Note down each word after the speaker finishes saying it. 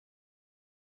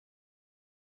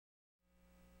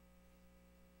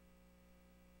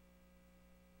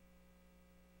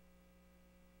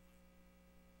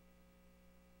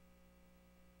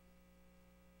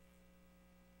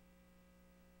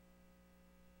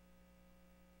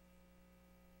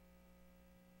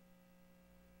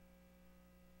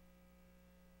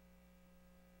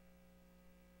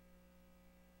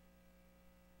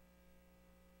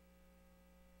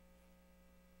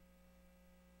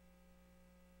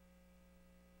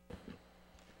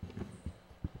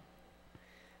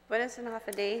Buenas and half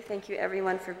a day. Thank you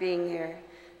everyone for being here.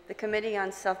 The Committee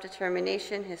on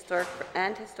Self-Determination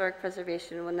and Historic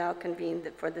Preservation will now convene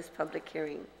for this public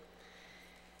hearing.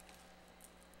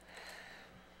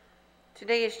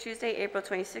 Today is Tuesday, April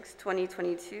 26,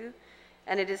 2022,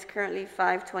 and it is currently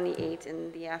 5:28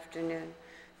 in the afternoon.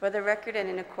 For the record and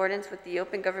in accordance with the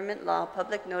open government law,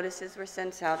 public notices were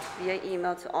sent out via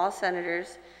email to all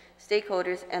senators,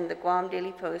 stakeholders, and the Guam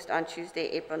Daily Post on Tuesday,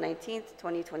 April 19,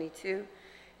 2022,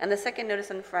 and the second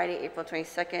notice on Friday, April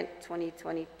 22,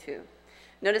 2022.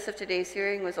 Notice of today's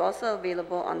hearing was also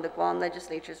available on the Guam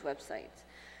Legislature's website.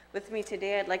 With me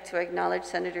today, I'd like to acknowledge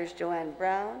Senators Joanne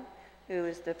Brown, who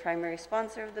is the primary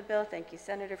sponsor of the bill. Thank you,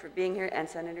 Senator, for being here, and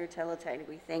Senator Telena.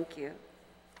 We thank you.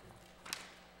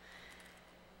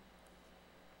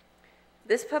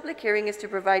 This public hearing is to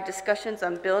provide discussions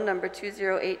on Bill number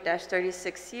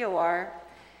 208-36 COR,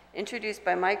 introduced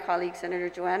by my colleague, Senator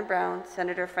Joanne Brown,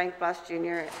 Senator Frank Blas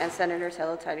Jr., and Senator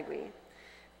Telena.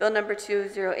 Bill number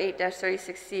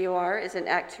 208-36 COR is an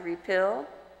act to repeal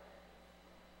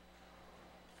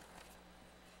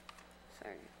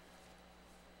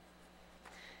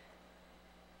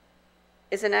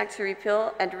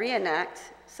and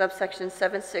reenact subsection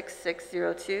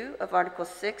 76602 of Article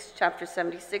 6, Chapter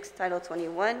 76, Title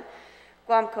 21,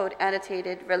 Guam Code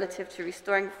Annotated, relative to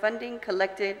restoring funding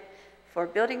collected for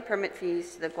building permit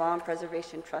fees to the Guam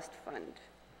Preservation Trust Fund.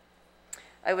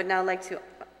 I would now like to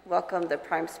welcome the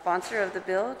prime sponsor of the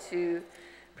bill to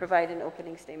provide an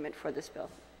opening statement for this bill.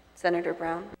 Senator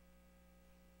Brown.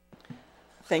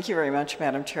 Thank you very much,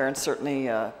 Madam Chair, and certainly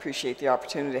appreciate the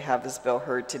opportunity to have this bill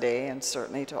heard today, and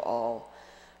certainly to all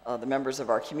the members of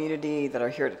our community that are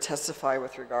here to testify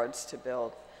with regards to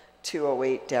Bill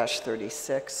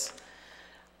 208-36.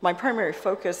 My primary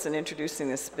focus in introducing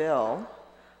this bill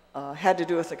had to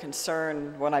do with a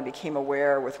concern when I became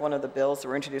aware with one of the bills that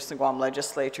were introduced in the Guam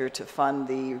legislature to fund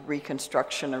the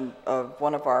reconstruction of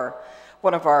one of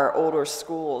our older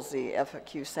schools, the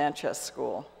FQ Sanchez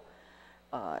School.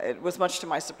 It was much to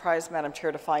my surprise, Madam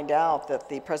Chair, to find out that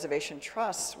the Preservation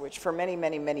Trust, which for many,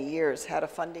 many, many years had a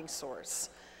funding source.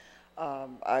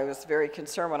 I was very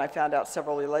concerned when I found out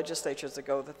several legislatures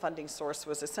ago the funding source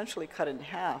was essentially cut in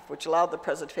half, which allowed the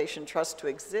Preservation Trust to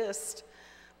exist,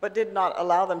 but did not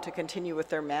allow them to continue with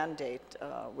their mandate,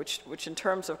 which in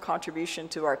terms of contribution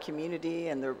to our community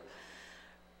and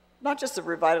not just the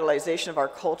revitalization of our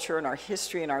culture and our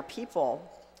history and our people,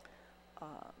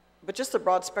 but just the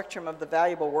broad spectrum of the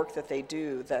valuable work that they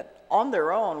do, that on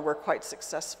their own were quite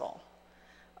successful.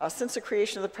 Since the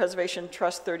creation of the Preservation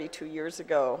Trust 32 years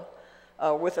ago,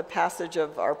 with the passage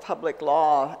of our public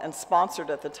law and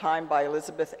sponsored at the time by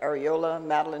Elizabeth Areola,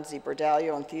 Madeline Z.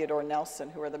 Bordallo, and Theodore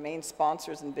Nelson, who are the main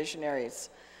sponsors and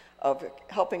visionaries of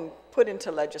helping put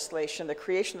into legislation the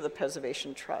creation of the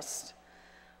Preservation Trust.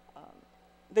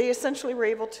 They essentially were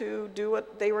able to do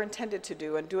what they were intended to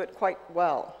do and do it quite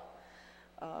well.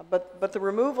 But the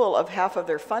removal of half of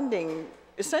their funding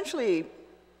essentially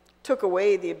took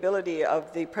away the ability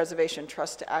of the Preservation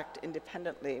Trust to act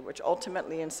independently, which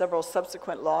ultimately in several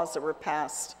subsequent laws that were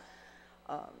passed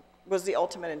was the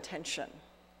ultimate intention.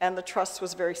 And the Trust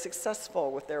was very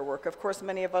successful with their work. Of course,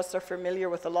 many of us are familiar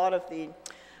with a lot of the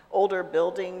older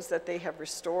buildings that they have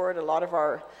restored, a lot of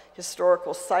our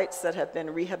historical sites that have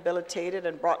been rehabilitated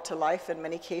and brought to life in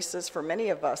many cases for many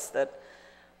of us that,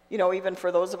 you know, even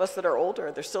for those of us that are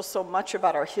older, there's still so much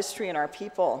about our history and our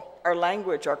people, our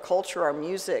language, our culture, our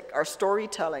music, our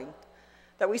storytelling,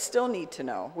 that we still need to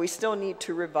know. We still need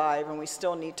to revive, and we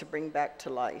still need to bring back to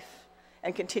life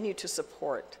and continue to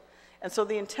support. And so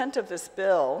the intent of this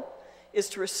bill is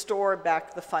to restore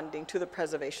back the funding to the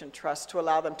Preservation Trust to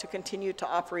allow them to continue to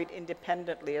operate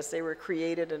independently as they were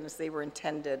created and as they were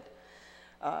intended.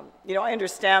 You know, I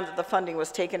understand that the funding was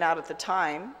taken out at the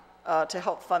time to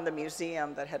help fund the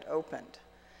museum that had opened.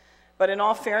 But in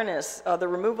all fairness, the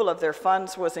removal of their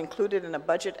funds was included in a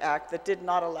budget act that did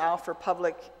not allow for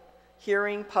public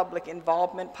hearing, public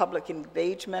involvement, public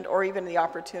engagement, or even the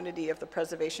opportunity of the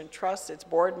Preservation Trust, its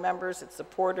board members, its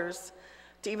supporters,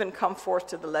 to even come forth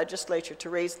to the legislature to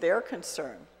raise their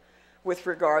concern with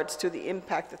regards to the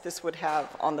impact that this would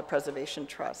have on the Preservation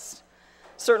Trust.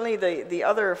 Certainly the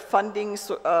other funding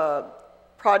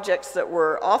projects that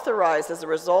were authorized as a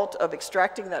result of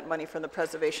extracting that money from the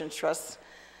Preservation Trust,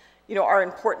 you know, are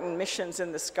important missions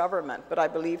in this government, but I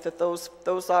believe that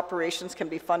those operations can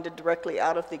be funded directly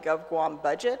out of the GovGuam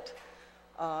budget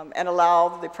and allow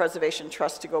the Preservation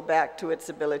Trust to go back to its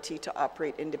ability to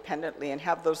operate independently and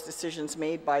have those decisions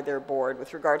made by their board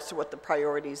with regards to what the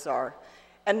priorities are,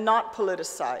 and not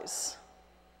politicize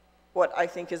what I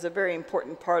think is a very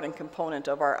important part and component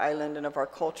of our island and of our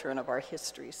culture and of our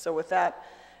history. So with that,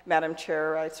 Madam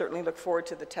Chair, I certainly look forward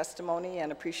to the testimony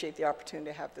and appreciate the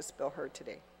opportunity to have this bill heard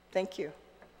today. Thank you.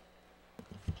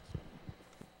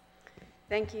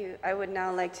 Thank you. I would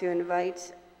now like to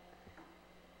invite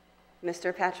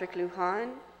Mr. Patrick Lujan,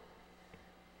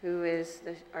 who is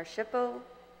our SHPO,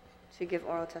 to give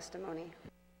oral testimony.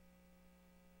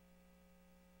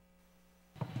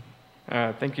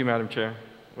 Thank you, Madam Chair.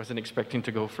 Wasn't expecting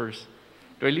to go first.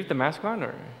 Do I leave the mask on,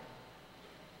 or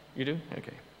you do?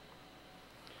 Okay.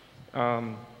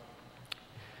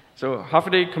 So,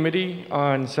 half-a-day Committee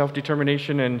on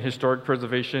Self-Determination and Historic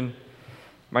Preservation.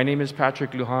 My name is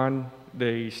Patrick Lujan,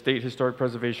 the State Historic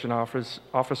Preservation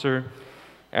Officer,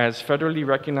 as federally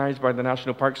recognized by the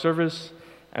National Park Service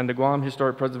and the Guam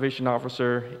Historic Preservation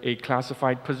Officer, a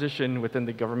classified position within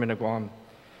the government of Guam.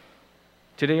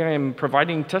 Today I am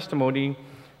providing testimony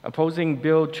opposing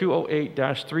Bill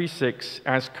 208-36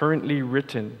 as currently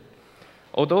written.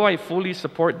 Although I fully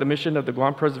support the mission of the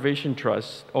Guam Preservation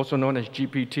Trust, also known as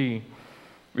GPT,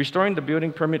 restoring the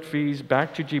building permit fees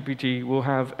back to GPT will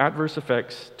have adverse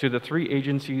effects to the three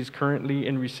agencies currently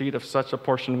in receipt of such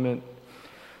apportionment: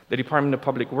 the Department of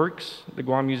Public Works, the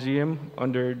Guam Museum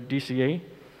under DCA,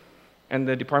 and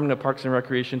the Department of Parks and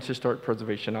Recreation's Historic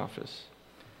Preservation Office.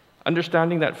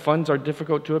 Understanding that funds are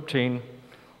difficult to obtain,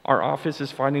 our office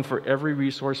is fighting for every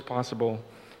resource possible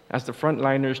as the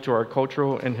frontliners to our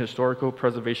cultural and historical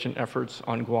preservation efforts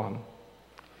on Guam.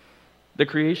 The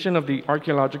creation of the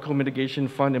Archaeological Mitigation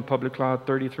Fund in Public Law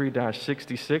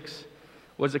 33-66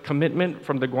 was a commitment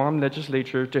from the Guam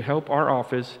legislature to help our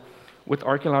office with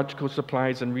archaeological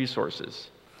supplies and resources.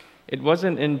 It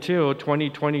wasn't until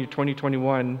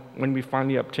 2020-2021 when we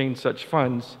finally obtained such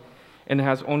funds, and it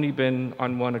has only been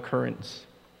on one occurrence.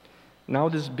 Now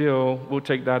this bill will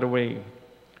take that away.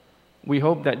 We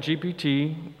hope that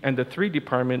GPT and the three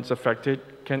departments affected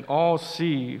can all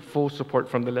see full support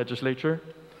from the legislature.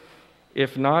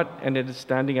 If not, and it is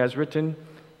standing as written,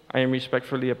 I am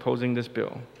respectfully opposing this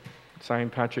bill.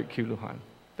 Signed, Patrick Q. Lujan.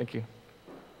 Thank you.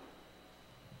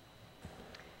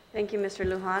 Thank you, Mr.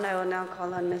 Lujan. I will now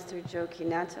call on Mr. Joe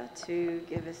Kinata to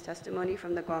give his testimony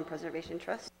from the Guam Preservation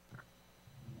Trust.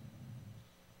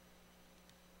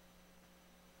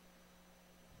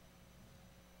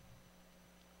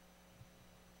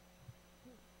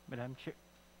 Madam Chair.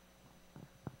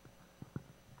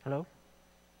 Hello?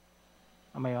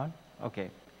 Am I on? Okay.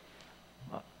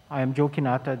 I am Joe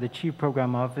Kinata, the Chief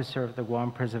Program Officer of the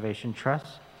Guam Preservation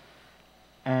Trust.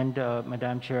 And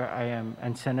Madam Chair,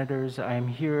 and Senators, I am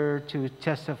here to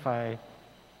testify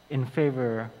in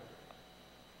favor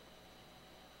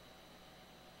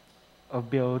of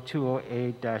Bill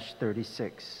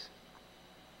 208-36.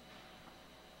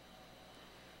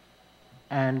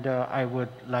 And I would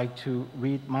like to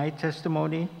read my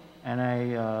testimony, and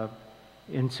I,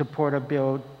 in support of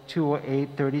Bill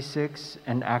 208-36,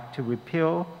 an act to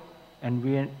repeal and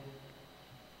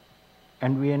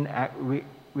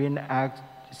reenact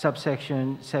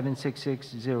subsection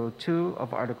 76602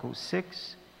 of Article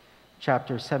 6,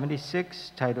 Chapter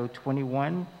 76, Title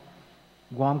 21,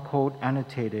 Guam Code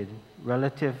Annotated,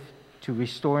 relative to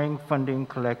restoring funding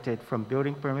collected from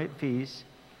building permit fees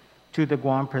to the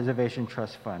Guam Preservation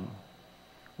Trust Fund.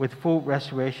 With full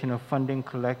restoration of funding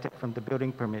collected from the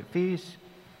building permit fees,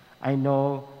 I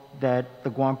know that the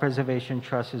Guam Preservation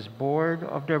Trust's Board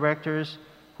of Directors,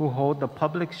 who hold the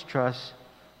public's trust,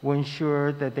 will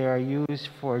ensure that they are used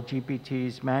for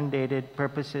GPT's mandated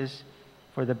purposes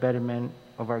for the betterment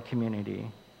of our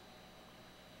community.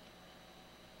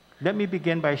 Let me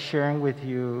begin by sharing with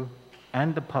you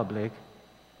and the public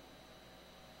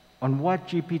on what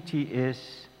GPT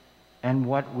is and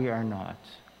what we are not.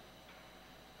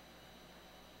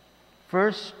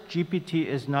 First, GPT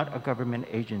is not a government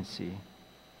agency.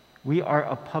 We are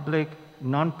a public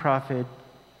nonprofit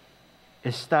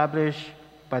established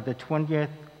by the 20th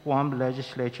Guam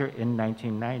Legislature in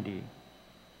 1990.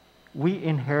 We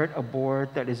inherit a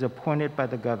board that is appointed by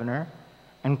the governor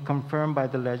and confirmed by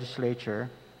the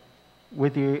legislature,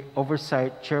 with the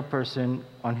oversight chairperson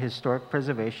on historic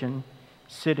preservation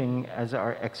sitting as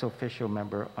our ex-officio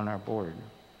member on our board.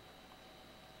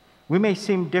 We may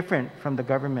seem different from the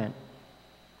government,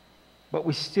 but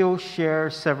we still share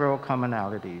several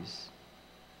commonalities.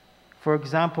 For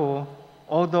example,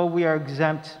 although we are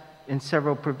exempt in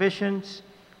several provisions,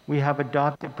 we have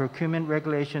adopted procurement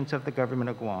regulations of the government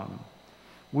of Guam.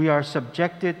 We are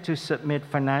subjected to submit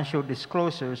financial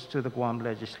disclosures to the Guam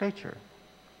legislature.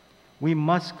 We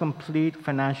must complete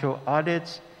financial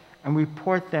audits and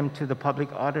report them to the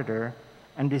public auditor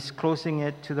and disclosing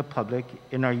it to the public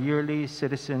in our yearly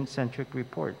citizen-centric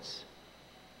reports.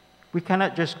 We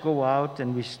cannot just go out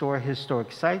and restore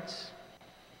historic sites,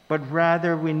 but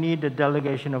rather we need a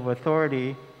delegation of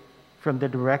authority from the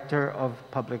Director of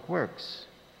Public Works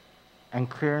and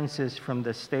clearances from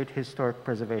the State Historic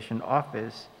Preservation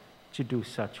Office to do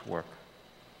such work.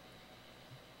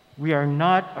 We are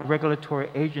not a regulatory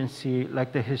agency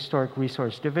like the Historic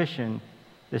Resource Division,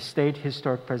 the State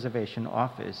Historic Preservation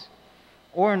Office,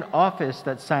 or an office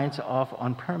that signs off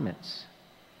on permits.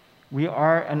 We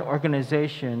are an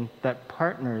organization that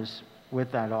partners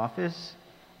with that office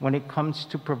when it comes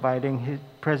to providing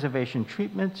preservation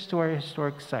treatments to our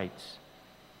historic sites.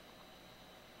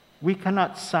 We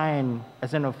cannot sign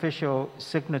as an official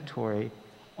signatory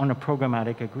on a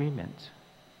programmatic agreement,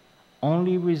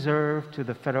 only reserved to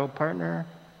the federal partner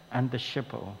and the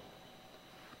SHPO.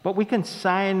 But we can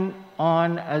sign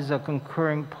on as a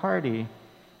concurring party,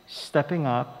 stepping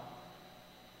up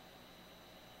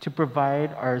to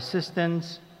provide our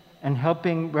assistance and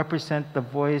helping represent the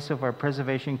voice of our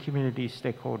preservation community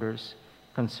stakeholders'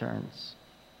 concerns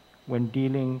when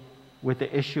dealing with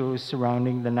the issues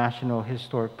surrounding the National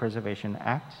Historic Preservation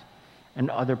Act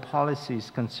and other policies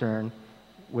concerned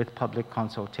with public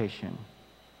consultation.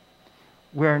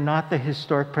 We're not the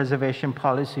historic preservation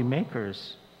policy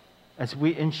makers, as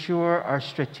we ensure our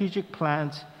strategic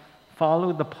plans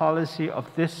follow the policy of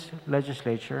this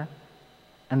legislature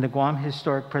and the Guam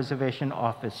Historic Preservation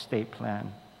Office State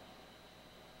Plan.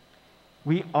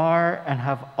 We are and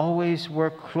have always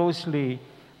worked closely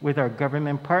with our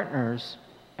government partners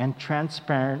and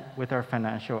transparent with our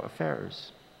financial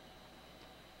affairs.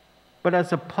 But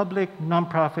as a public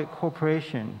nonprofit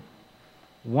corporation,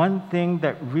 one thing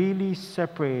that really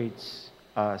separates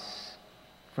us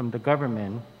from the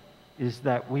government is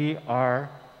that we are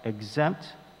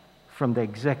exempt from the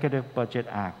Executive Budget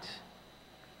Act.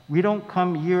 We don't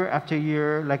come year after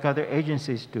year like other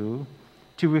agencies do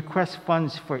to request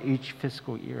funds for each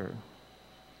fiscal year.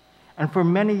 And for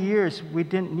many years, we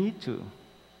didn't need to.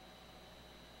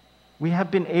 We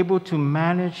have been able to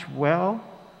manage well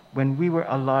when we were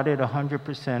allotted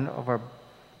 100% of our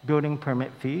building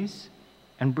permit fees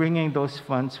and bringing those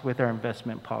funds with our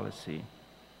investment policy.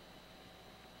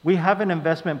 We have an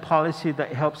investment policy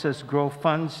that helps us grow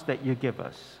funds that you give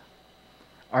us.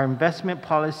 Our investment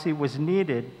policy was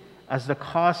needed as the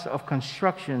cost of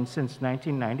construction since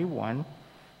 1991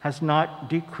 has not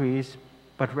decreased,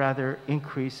 but rather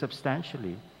increased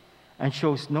substantially, and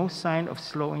shows no sign of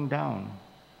slowing down.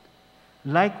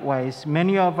 Likewise,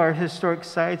 many of our historic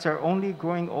sites are only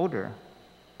growing older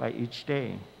by each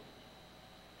day.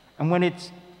 And when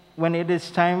it is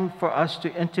time for us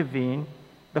to intervene,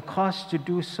 the cost to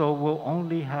do so will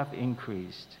only have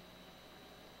increased.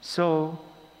 So,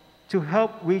 to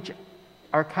help reach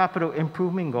our capital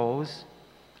improvement goals,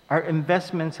 our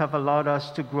investments have allowed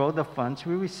us to grow the funds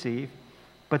we receive,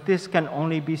 but this can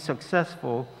only be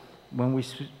successful when we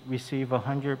receive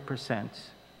 100%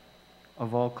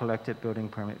 of all collected building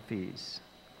permit fees.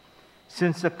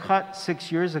 Since the cut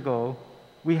 6 years ago,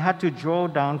 we had to draw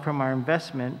down from our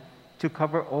investment to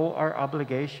cover all our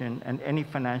obligation, and any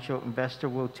financial investor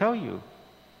will tell you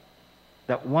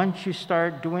that once you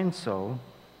start doing so,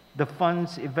 the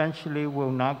funds eventually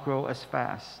will not grow as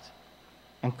fast,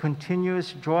 and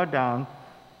continuous drawdown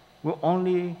will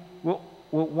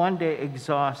one day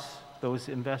exhaust those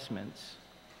investments,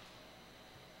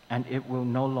 and it will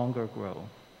no longer grow.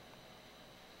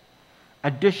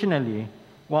 Additionally,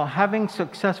 while having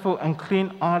successful and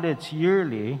clean audits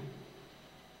yearly,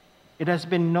 it has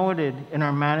been noted in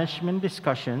our management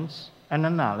discussions and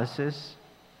analysis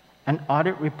and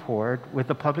audit report with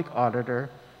the public auditor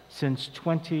since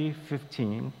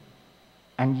 2015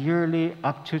 and yearly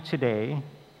up to today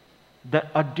that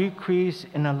a decrease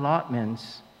in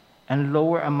allotments and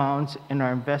lower amounts in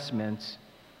our investments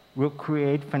will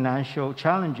create financial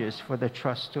challenges for the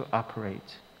trust to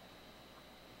operate.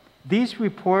 These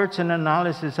reports and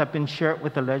analysis have been shared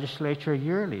with the legislature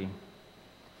yearly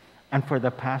and for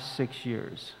the past 6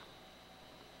 years.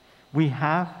 We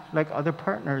have, like other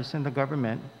partners in the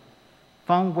government,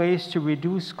 found ways to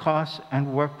reduce costs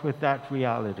and work with that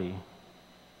reality.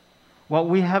 While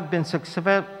we have been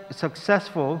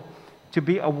successful to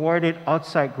be awarded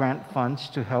outside grant funds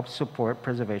to help support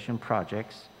preservation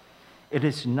projects, it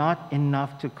is not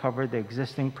enough to cover the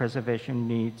existing preservation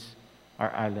needs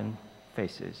our island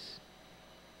faces.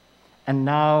 And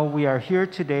now we are here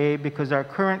today because our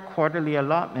current quarterly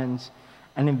allotments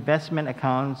and investment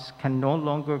accounts can no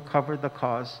longer cover the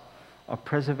cost of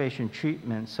preservation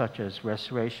treatments such as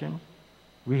restoration,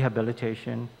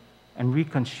 rehabilitation, and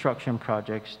reconstruction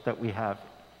projects that we have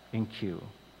in queue.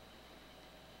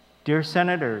 Dear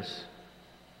Senators,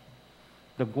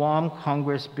 the Guam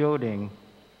Congress building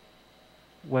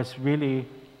was really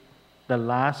the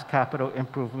last capital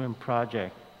improvement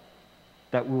project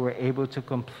that we were able to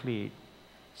complete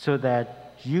so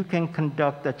that you can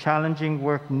conduct the challenging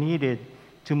work needed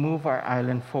to move our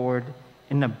island forward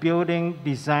in a building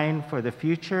designed for the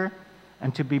future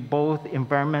and to be both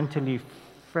environmentally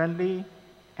friendly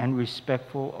and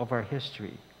respectful of our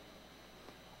history.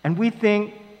 And we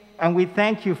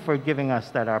thank you for giving us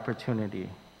that opportunity.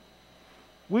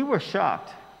 We were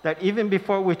shocked that even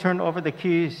before we turned over the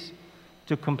keys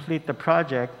to complete the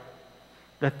project,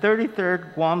 the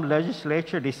 33rd Guam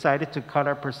legislature decided to cut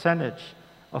our percentage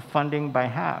of funding by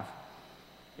half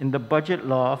in the budget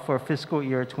law for fiscal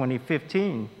year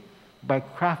 2015 by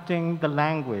crafting the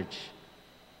language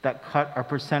that cut our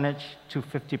percentage to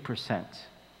 50%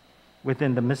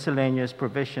 within the miscellaneous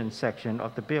provisions section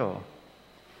of the bill.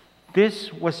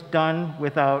 This was done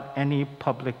without any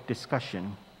public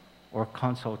discussion or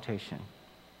consultation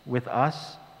with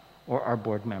us or our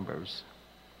board members.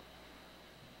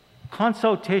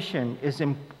 Consultation is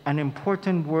an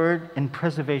important word in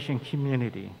preservation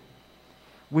community.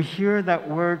 We hear that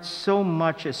word so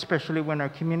much, especially when our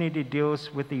community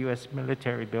deals with the U.S.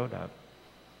 military buildup.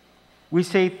 We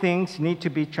say things need to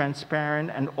be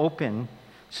transparent and open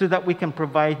so that we can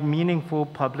provide meaningful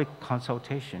public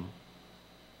consultation.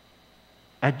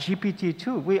 At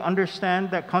GPT-2, we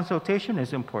understand that consultation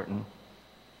is important.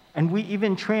 And we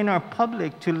even train our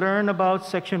public to learn about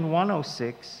Section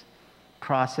 106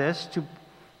 process to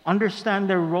understand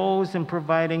their roles in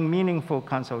providing meaningful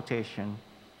consultation.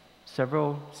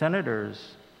 Several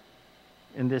senators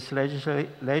in this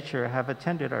legislature have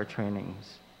attended our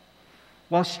trainings.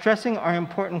 While stressing how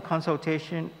important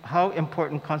consultation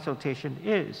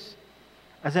is,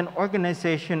 as an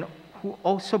organization who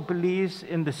also believes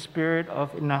in the spirit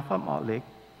of Inafa Malik,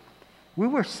 we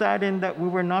were saddened that we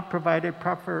were not provided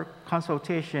proper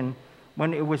consultation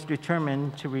when it was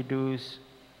determined to reduce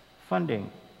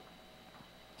funding.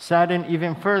 Saddened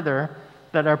even further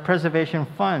that our preservation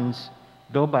funds,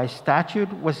 though by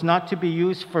statute was not to be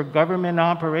used for government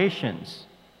operations,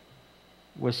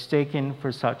 was taken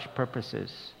for such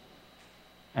purposes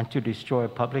and to destroy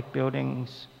public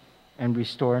buildings and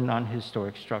restore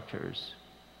non-historic structures.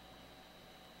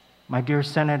 My dear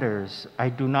senators, I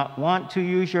do not want to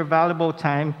use your valuable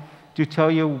time to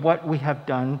tell you what we have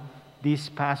done these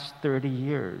past 30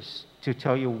 years, to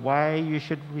tell you why you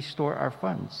should restore our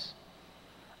funds.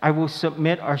 I will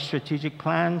submit our strategic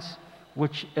plans,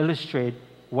 which illustrate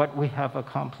what we have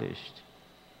accomplished.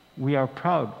 We are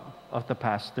proud of the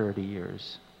past 30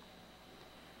 years.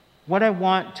 What I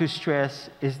want to stress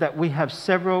is that we have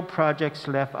several projects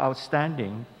left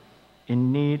outstanding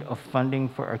in need of funding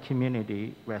for our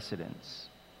community residents.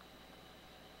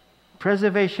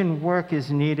 Preservation work is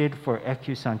needed for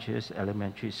Ecu Sanchez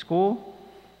Elementary School,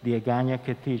 the Agana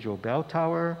Cathedral Bell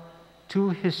Tower, 2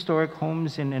 historic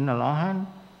homes in Inalahan,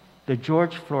 the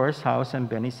George Flores House and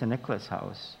Benny St. Nicholas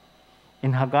House.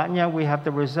 In Hagåtña, we have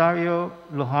the Rosario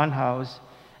Lujan House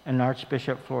and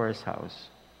Archbishop Flores House.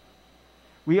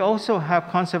 We also have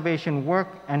conservation work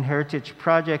and heritage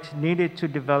projects needed to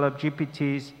develop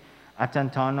GPT's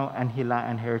Atantano and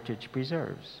Hilaan heritage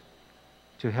preserves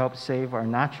to help save our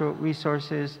natural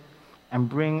resources and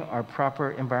bring about proper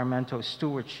environmental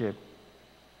stewardship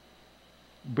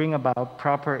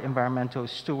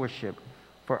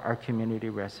for our community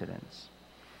residents.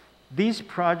 These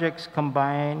projects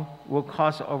combined will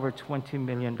cost over $20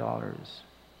 million.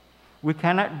 We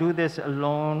cannot do this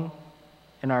alone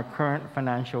in our current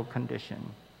financial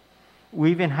condition.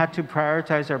 We even had to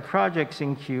prioritize our projects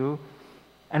in queue,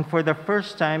 and for the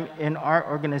first time in our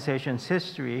organization's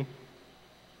history,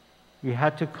 we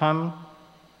had to come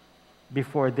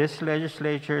before this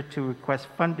legislature to request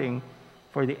funding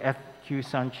for the F.Q.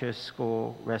 Sanchez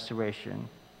School restoration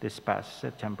this past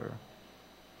September.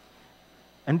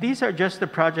 And these are just the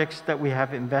projects that we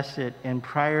have invested in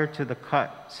prior to the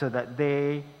cut so that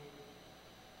they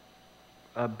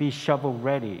be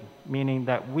shovel-ready, meaning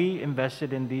that we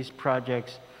invested in these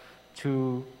projects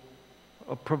to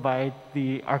provide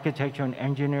the architecture and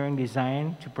engineering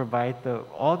design, to provide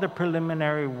all the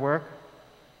preliminary work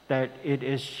that it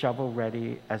is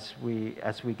shovel-ready as we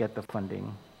get the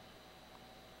funding.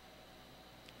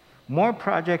 More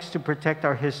projects to protect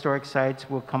our historic sites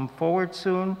will come forward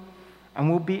soon and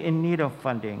will be in need of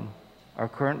funding. Our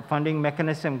current funding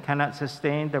mechanism cannot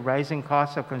sustain the rising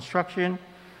costs of construction,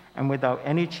 and without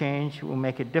any change, will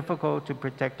make it difficult to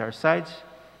protect our sites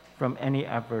from any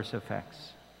adverse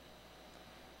effects.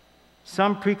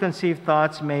 Some preconceived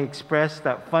thoughts may express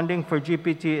that funding for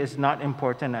GPT is not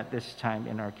important at this time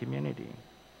in our community.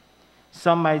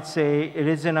 Some might say it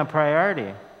isn't a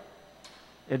priority.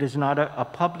 It is not a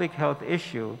public health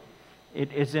issue,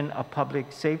 It isn't a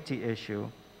public safety issue.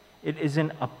 It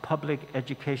isn't a public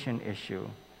education issue.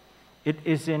 It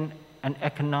isn't an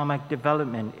economic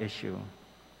development issue.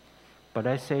 But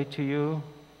I say to you,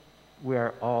 we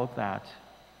are all that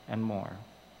and more.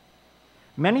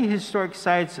 Many historic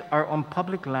sites are on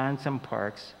public lands and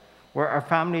parks where our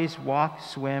families walk,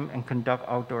 swim, and conduct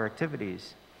outdoor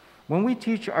activities. When we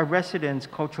teach our residents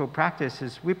cultural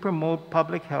practices, we promote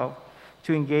public health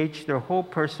to engage their whole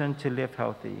person to live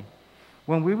healthy.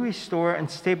 When we restore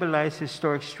and stabilize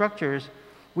historic structures,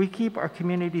 we keep our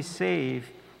communities safe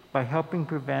by helping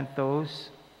prevent those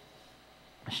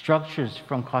structures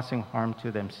from causing harm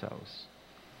to themselves,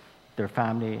 their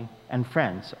family, and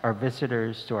friends, our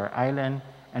visitors to our island,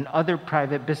 and other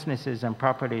private businesses and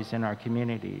properties in our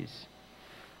communities.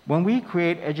 When we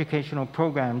create educational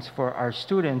programs for our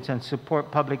students and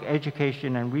support public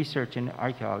education and research in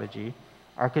archaeology,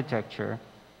 architecture,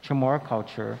 Chamorro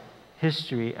culture,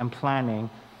 history, and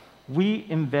planning, we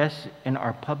invest in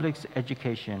our public's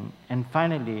education. And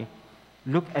finally,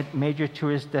 look at major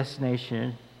tourist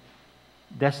destinations,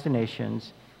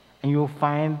 and you'll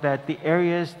find that the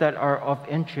areas that are of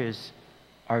interest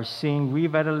are seeing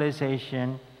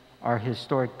revitalization, our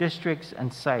historic districts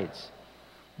and sites.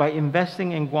 By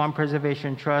investing in Guam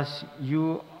Preservation Trust,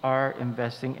 you are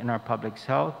investing in our public's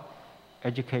health,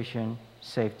 education,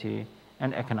 safety,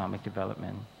 and economic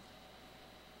development.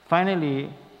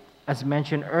 Finally, as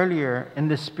mentioned earlier, in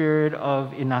the spirit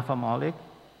of Inafamalik,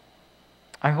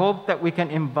 I hope that we can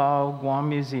involve Guam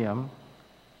Museum,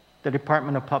 the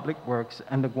Department of Public Works,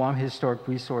 and the Guam Historic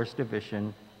Resource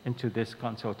Division into this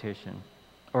consultation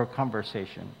or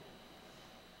conversation.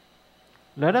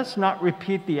 Let us not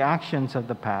repeat the actions of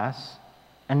the past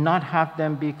and not have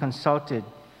them be consulted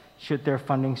should their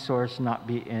funding source not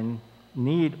be in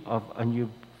need of a new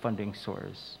funding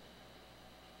source.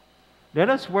 Let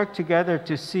us work together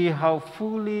to see how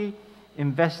fully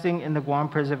investing in the Guam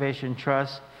Preservation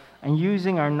Trust and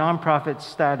using our nonprofit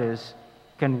status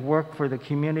can work for the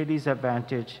community's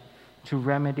advantage to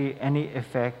remedy any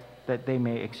effect that they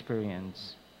may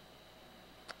experience.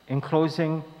 In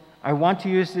closing, I want to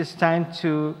use this time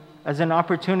as an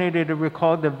opportunity to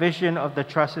recall the vision of the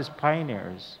Trust's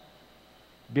pioneers.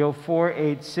 Bill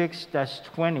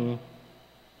 486-20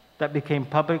 that became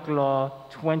Public Law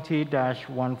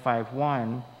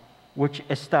 20-151, which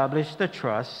established the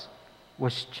trust,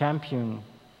 was championed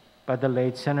by the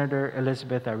late Senator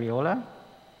Elizabeth Arreola,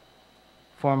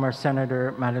 former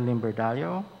Senator Madeline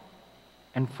Berdallo,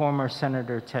 and former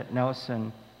Senator Ted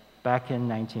Nelson back in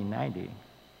 1990.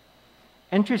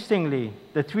 Interestingly,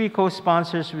 the three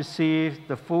co-sponsors received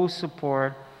the full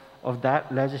support of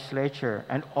that legislature,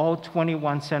 and all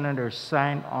 21 senators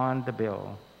signed on the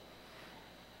bill.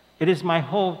 It is my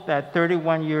hope that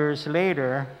 31 years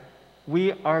later,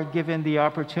 we are given the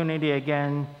opportunity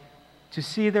again to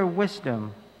see their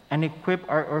wisdom and equip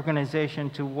our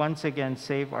organization to once again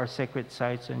save our sacred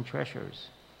sites and treasures.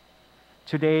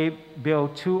 Today, Bill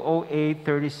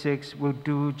 20836 will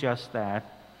do just that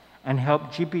and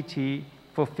help GPT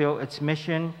fulfill its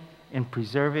mission in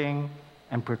preserving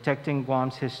and protecting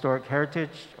Guam's historic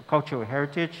heritage, cultural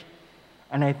heritage.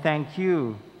 And I thank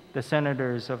you, the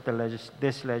senators of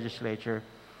this legislature,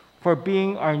 for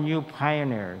being our new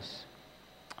pioneers.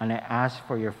 And I ask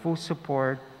for your full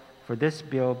support for this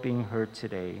bill being heard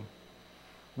today.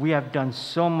 We have done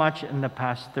so much in the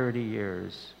past 30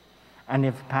 years. And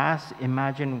if passed,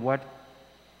 imagine what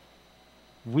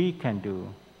we can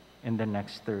do in the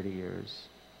next 30 years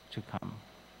to come.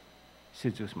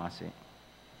 Sidzus Masi.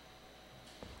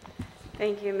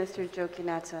 Thank you, Mr.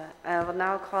 Jokinata. I will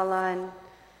now call on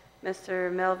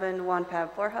Mr. Melvin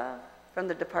Wanpap Borja from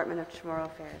the Department of Chamorro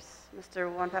Affairs.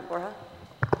 Mr. Wanpap Borja.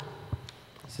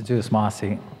 Sidzus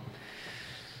Masi.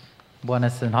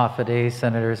 Buenas and Hafade,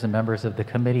 senators and members of the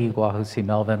committee. Guahusi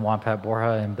Melvin Wanpap Borja.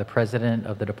 I am the president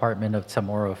of the Department of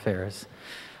Chamorro Affairs.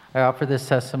 I offer this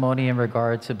testimony in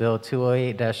regard to Bill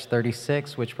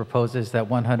 208-36, which proposes that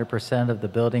 100% of the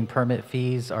building permit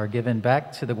fees are given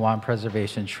back to the Guam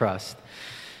Preservation Trust.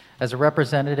 As a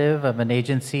representative of an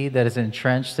agency that is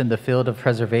entrenched in the field of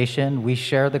preservation, we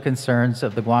share the concerns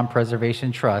of the Guam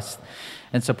Preservation Trust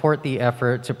and support the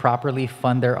effort to properly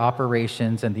fund their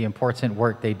operations and the important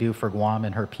work they do for Guam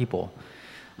and her people.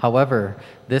 However,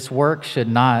 this work should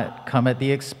not come at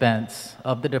the expense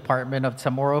of the Department of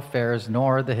Chamorro Affairs,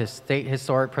 nor the State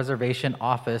Historic Preservation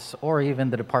Office, or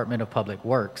even the Department of Public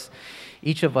Works.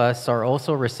 Each of us are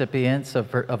also recipients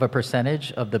of a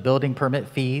percentage of the building permit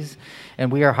fees,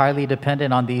 and we are highly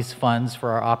dependent on these funds for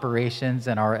our operations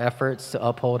and our efforts to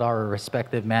uphold our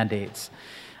respective mandates.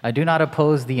 I do not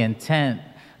oppose the intent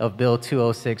of Bill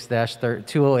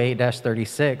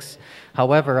 208-36.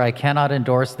 However, I cannot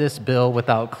endorse this bill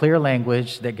without clear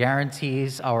language that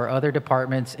guarantees our other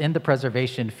departments in the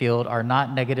preservation field are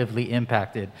not negatively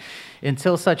impacted.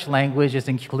 Until such language is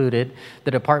included,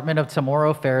 the Department of Chamorro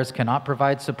Affairs cannot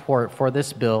provide support for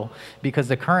this bill because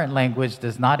the current language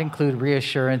does not include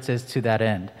reassurances to that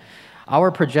end.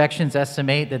 Our projections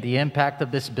estimate that the impact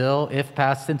of this bill, if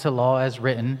passed into law as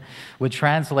written, would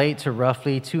translate to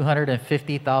roughly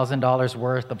 $250,000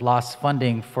 worth of lost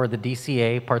funding for the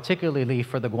DCA, particularly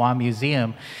for the Guam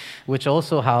Museum, which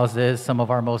also houses some of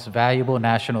our most valuable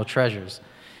national treasures.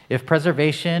 If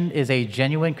preservation is a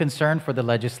genuine concern for the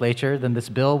legislature, then this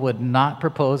bill would not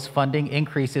propose funding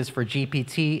increases for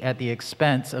GPT at the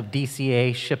expense of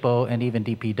DCA, SHPO, and even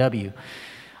DPW.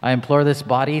 I implore this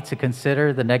body to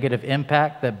consider the negative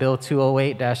impact that Bill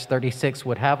 208-36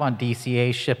 would have on DCA,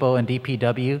 SHPO, and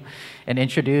DPW, and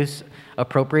introduce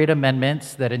appropriate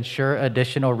amendments that ensure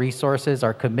additional resources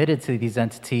are committed to these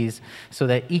entities so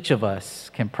that each of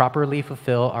us can properly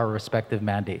fulfill our respective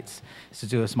mandates.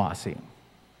 Suzuas Masi.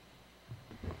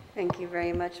 Thank you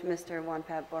very much, Mr. Juan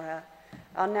Pat Borja.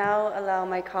 I'll now allow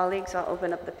my colleagues, I'll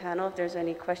open up the panel. If there's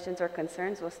any questions or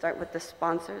concerns, we'll start with the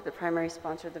sponsor, the primary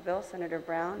sponsor of the bill, Senator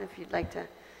Brown, if you'd like to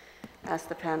ask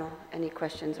the panel any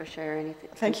questions or share anything.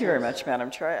 Thank you very much,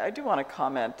 Madam Chair. I do want to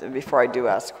comment before I do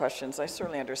ask questions. I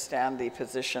certainly understand the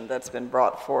position that's been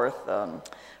brought forth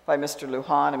by Mr.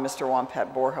 Lujan and Mr. Juan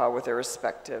Pat Borja with their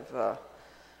respective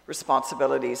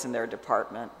responsibilities in their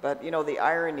department. But, you know, the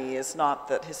irony is not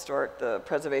that the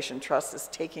Preservation Trust is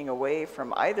taking away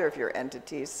from either of your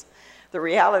entities. The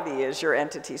reality is your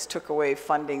entities took away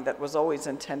funding that was always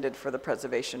intended for the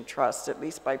Preservation Trust, at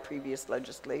least by previous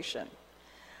legislation.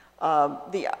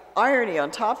 The irony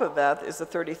on top of that is the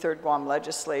 33rd Guam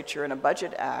Legislature in a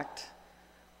Budget Act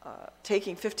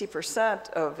taking 50%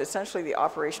 of essentially the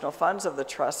operational funds of the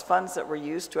trust, funds that were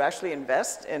used to actually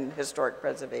invest in historic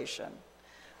preservation,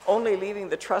 only leaving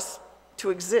the trust to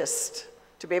exist,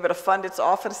 to be able to fund its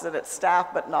office and its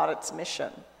staff, but not its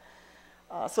mission.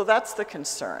 So that's the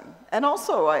concern. And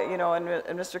also, you know, and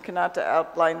Mr. Kanata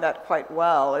outlined that quite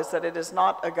well, is that it is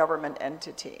not a government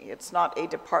entity. It's not a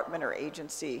department or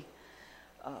agency.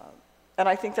 And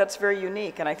I think that's very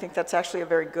unique, and I think that's actually a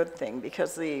very good thing,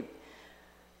 because the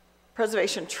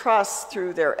Preservation Trust,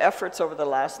 through their efforts over the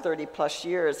last 30+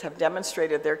 years, have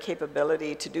demonstrated their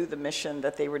capability to do the mission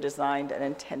that they were designed and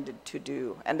intended to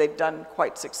do. And they've done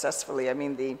quite successfully. I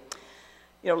mean, the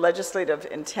legislative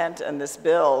intent in this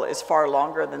bill is far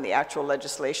longer than the actual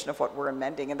legislation of what we're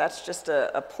amending, and that's just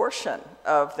a portion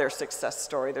of their success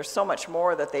story. There's so much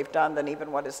more that they've done than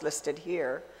even what is listed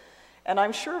here. And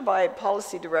I'm sure by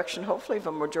policy direction, hopefully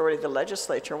the majority of the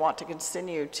legislature want to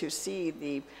continue to see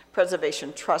the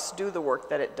Preservation Trust do the work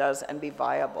that it does and be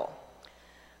viable.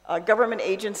 Government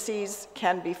agencies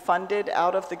can be funded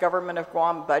out of the Government of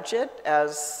Guam budget,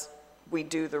 as we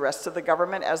do the rest of the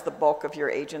government, as the bulk of your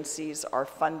agencies are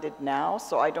funded now.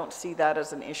 So I don't see that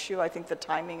as an issue. I think the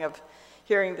timing of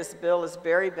hearing this bill is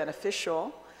very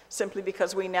beneficial, simply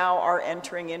because we now are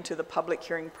entering into the public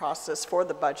hearing process for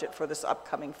the budget for this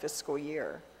upcoming fiscal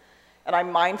year. And I'm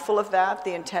mindful of that.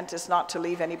 The intent is not to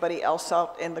leave anybody else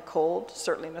out in the cold.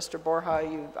 Certainly, Mr. Borja,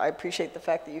 I appreciate the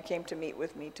fact that you came to meet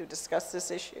with me to discuss this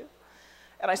issue.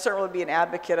 And I certainly would be an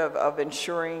advocate of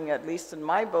ensuring, at least in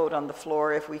my vote on the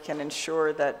floor, if we can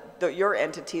ensure that your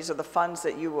entities or the funds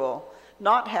that you will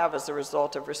not have as a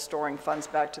result of restoring funds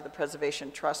back to the Preservation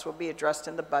Trust will be addressed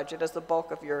in the budget, as the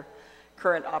bulk of your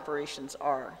current operations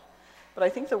are. But I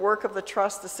think the work of the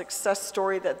trust, the success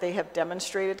story that they have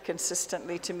demonstrated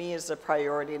consistently, to me is a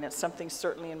priority, and it's something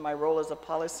certainly in my role as a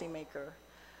policymaker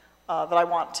that I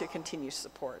want to continue to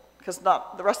support, because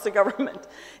the rest of the government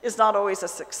is not always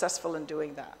as successful in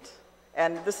doing that.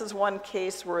 And this is one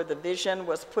case where the vision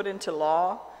was put into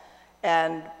law,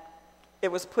 and it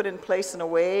was put in place in a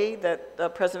way that the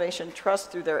Preservation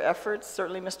Trust, through their efforts,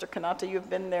 certainly Mr. Kanata, you've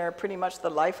been there pretty much the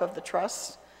life of the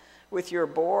trust, with your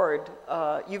board,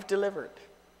 you've delivered.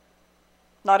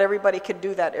 Not everybody can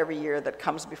do that every year that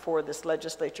comes before this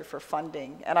legislature for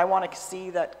funding, and I want to see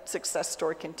that success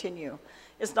story continue.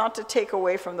 It's not to take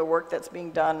away from the work that's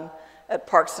being done at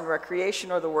Parks and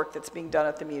Recreation or the work that's being done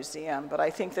at the museum, but I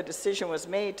think the decision was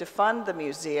made to fund the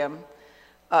museum,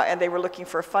 and they were looking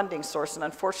for a funding source, and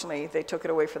unfortunately they took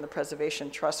it away from the Preservation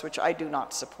Trust, which I do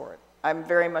not support. I'm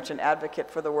very much an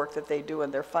advocate for the work that they do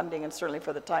and their funding, and certainly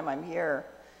for the time I'm here,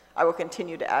 I will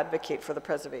continue to advocate for the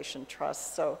Preservation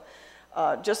Trust. So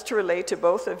just to relate to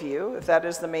both of you, if that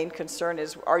is the main concern,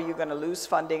 is are you going to lose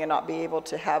funding and not be able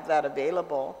to have that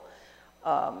available?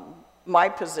 my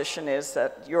position is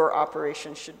that your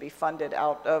operation should be funded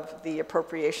out of the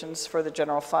appropriations for the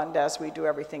general fund as we do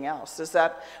everything else.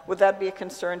 Would that be a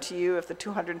concern to you if the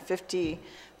 $250,000,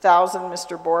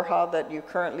 Mr. Borja, that you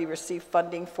currently receive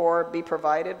funding for be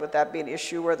provided? Would that be an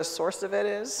issue where the source of it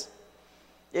is?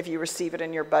 If you receive it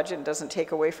in your budget and doesn't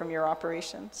take away from your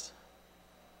operations?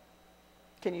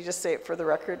 Can you just say it for the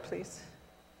record, please?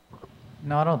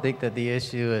 No, I don't think that the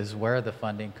issue is where the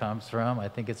funding comes from. I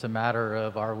think it's a matter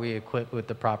of, are we equipped with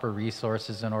the proper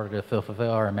resources in order to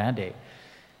fulfill our mandate?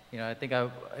 You know, I think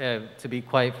to be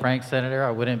quite frank, Senator,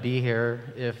 I wouldn't be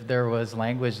here if there was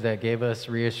language that gave us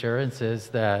reassurances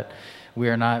that we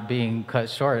are not being cut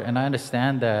short. And I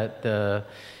understand that the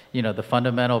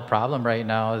fundamental problem right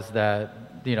now is that,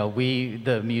 we,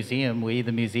 the museum,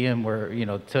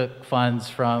 took funds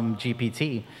from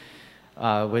GPT.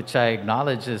 Which I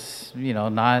acknowledge is,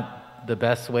 not the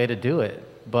best way to do it.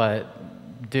 But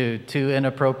do two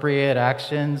inappropriate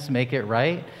actions make it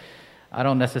right? I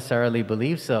don't necessarily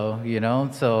believe so,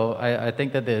 So I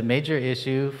think that the major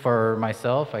issue for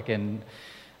myself, it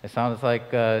sounds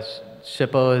like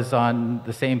SHPO is on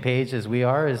the same page as we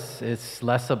are, it's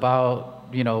less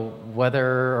about,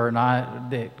 whether or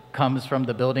not it comes from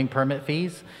the building permit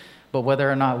fees, but whether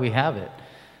or not we have it.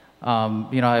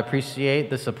 I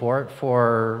appreciate the support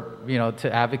for,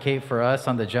 to advocate for us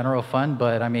on the general fund,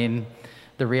 but I mean,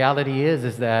 the reality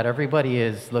is that everybody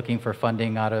is looking for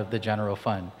funding out of the general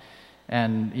fund.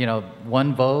 And,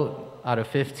 one vote out of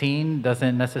 15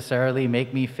 doesn't necessarily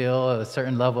make me feel a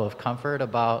certain level of comfort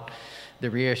about the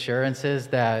reassurances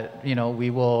that, we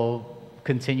will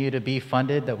continue to be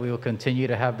funded, that we will continue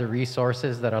to have the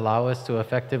resources that allow us to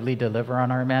effectively deliver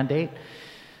on our mandate.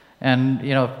 And,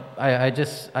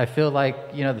 I feel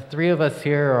like, the three of us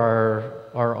here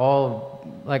are all,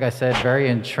 like I said, very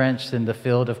entrenched in the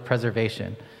field of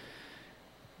preservation.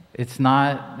 It's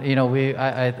not,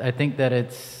 I think that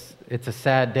it's a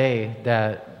sad day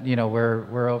that,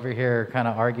 we're over here kind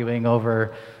of arguing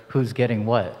over who's getting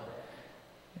what.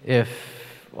 If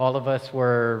all of us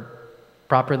were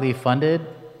properly funded,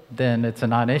 then it's a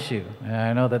non-issue. And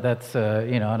I know that that's,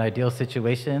 an ideal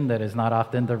situation that is not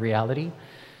often the reality.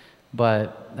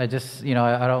 But I just,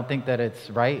 I don't think that it's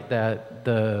right that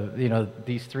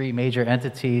these three major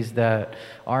entities that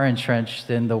are entrenched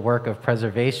in the work of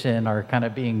preservation are kind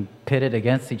of being pitted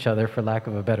against each other, for lack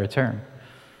of a better term.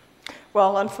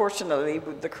 Well, unfortunately,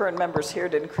 the current members here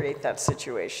didn't create that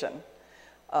situation.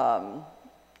 And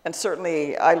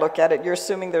certainly, I look at it, you're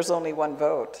assuming there's only one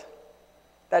vote.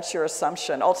 That's your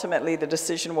assumption. Ultimately, the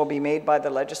decision will be made by the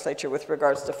legislature with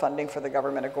regards to funding for the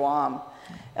government of Guam.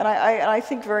 And I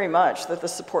think very much that the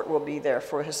support will be there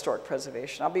for historic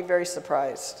preservation. I'll be very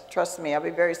surprised. Trust me, I'll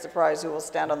be very surprised who will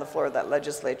stand on the floor of that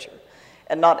legislature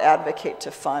and not advocate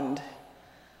to fund,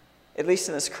 at least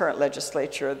in this current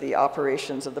legislature, the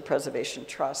operations of the Preservation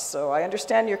Trust. So I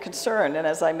understand your concern, and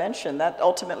as I mentioned, that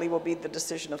ultimately will be the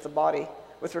decision of the body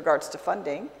with regards to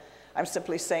funding. I'm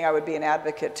simply saying I would be an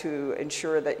advocate to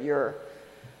ensure that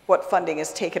what funding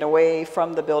is taken away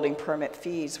from the building permit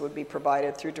fees would be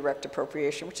provided through direct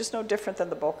appropriation, which is no different than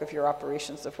the bulk of your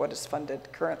operations of what is funded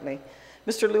currently.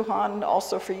 Mr. Lujan,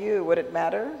 also for you, would it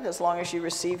matter as long as you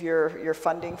receive your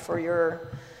funding for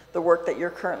the work that you're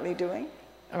currently doing?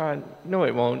 No,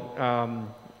 it won't.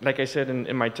 Like I said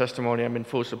in my testimony, I'm in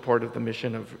full support of the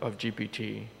mission of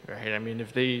GPT, right? I mean,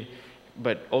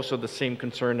 but also the same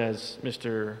concern as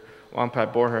Mr.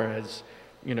 Wampat Borja has,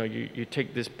 you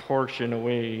take this portion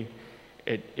away,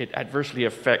 it adversely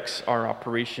affects our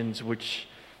operations, which,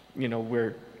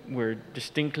 we're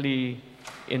distinctly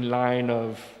in line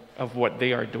of what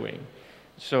they are doing.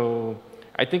 So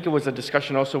I think it was a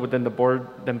discussion also within the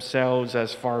board themselves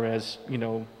as far as,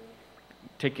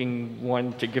 taking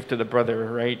one to give to the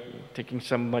brother, right? Taking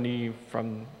some money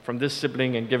from this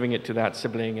sibling and giving it to that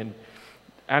sibling, and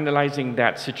analyzing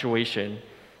that situation.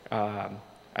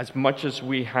 As much as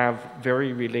we have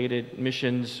very related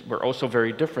missions, we're also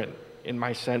very different, in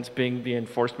my sense, being the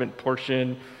enforcement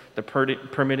portion, the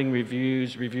permitting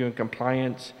reviews, review and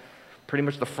compliance, pretty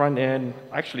much the front end,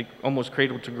 actually almost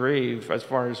cradle to grave as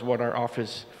far as what our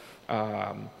office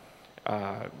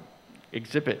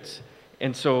exhibits.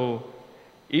 And so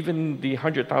even the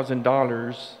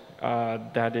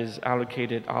 $100,000 that is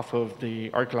allocated off of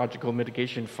the Archaeological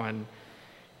Mitigation Fund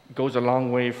goes a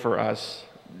long way for us,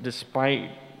 despite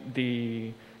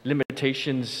the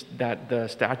limitations that the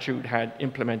statute had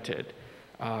implemented.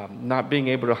 Not being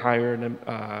able to hire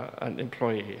an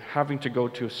employee, having to go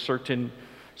to certain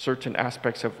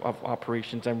aspects of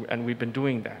operations, and we've been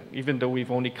doing that, even though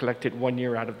we've only collected 1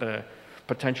 year out of the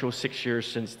potential 6 years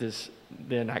since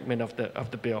the enactment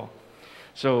of the bill.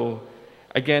 So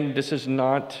again, this is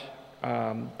not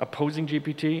opposing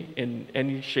GPT in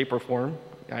any shape or form.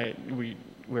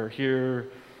 We're here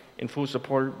in full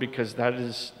support because that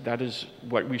is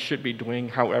what we should be doing.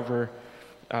 However,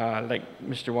 like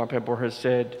Mr. Wampat Borja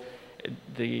said,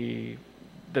 the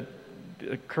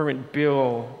current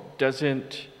bill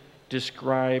doesn't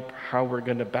describe how we're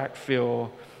going to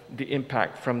backfill the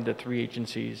impact from the 3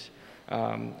 agencies.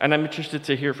 And I'm interested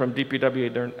to hear from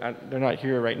DPW. They're not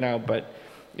here right now, but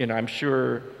I'm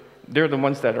sure they're the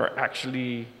ones that are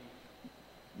actually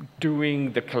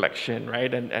doing the collection,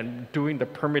 right, and doing the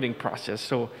permitting process.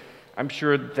 So I'm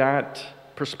sure that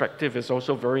perspective is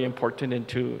also very important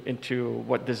into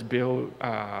what this bill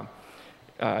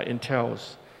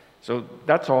entails. So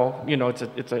that's all.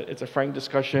 It's a frank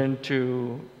discussion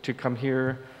to come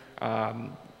here.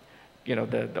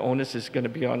 The onus is going to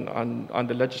be on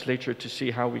the legislature to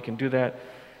see how we can do that.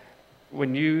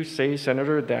 When you say,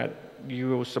 Senator, that you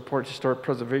will support historic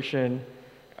preservation,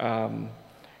 I'll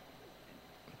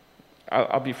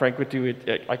be frank with you.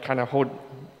 I kind of hold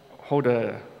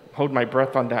my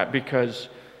breath on that, because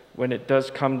when it does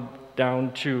come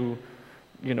down to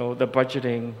the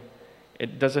budgeting,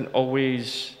 it doesn't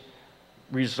always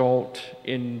result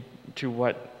into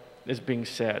what is being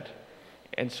said.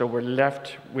 And so we're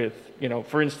left with,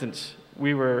 for instance,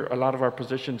 a lot of our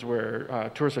positions were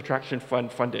tourist attraction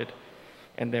fund funded.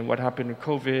 And then what happened in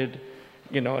COVID,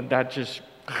 and that just,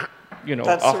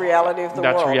 That's the reality of the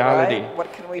world, that's reality. Right?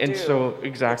 What can we do? And so,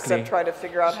 exactly. Except try to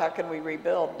figure out how can we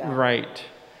rebuild now. Right.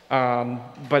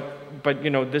 But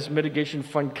this mitigation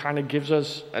fund kind of gives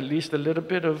us at least a little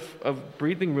bit of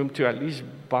breathing room to at least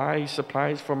buy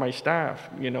supplies for my staff,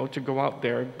 to go out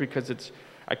there, because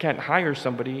I can't hire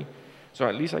somebody, so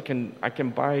at least I can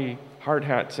buy hard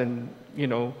hats and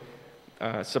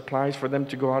supplies for them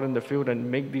to go out in the field and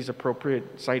make these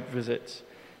appropriate site visits.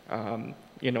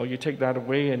 You take that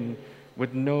away, and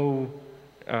with no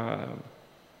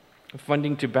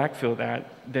funding to backfill that,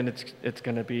 then it's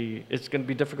going to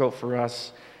be difficult for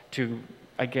us to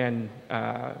again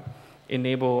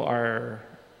enable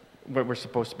what we're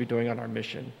supposed to be doing on our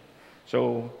mission.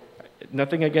 So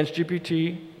nothing against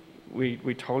GPT.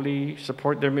 We totally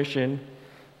support their mission,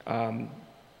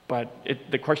 but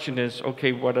the question is,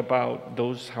 okay, what about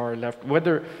those who are left?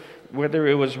 Whether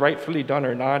it was rightfully done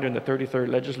or not in the 33rd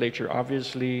legislature,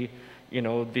 obviously,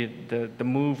 the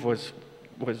move was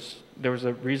there was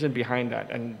a reason behind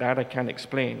that, and that I can't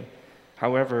explain.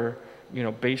 However,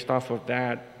 based off of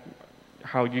that,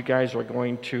 how you guys are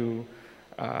going to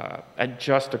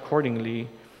adjust accordingly,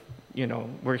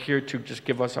 we're here to just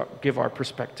give our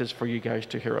perspectives for you guys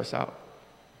to hear us out.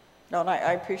 No, and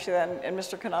I appreciate that. And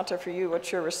Mr. Kanata, for you,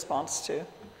 what's your response to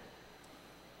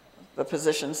the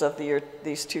positions of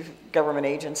these 2 government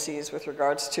agencies with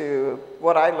regards to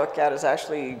what I look at as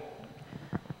actually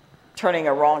turning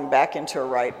a wrong back into a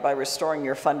right by restoring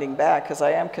your funding back? Because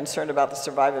I am concerned about the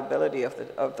survivability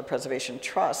of the Preservation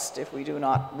Trust if we do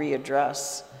not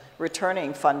readdress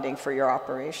returning funding for your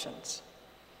operations.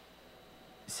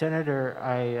 Senator,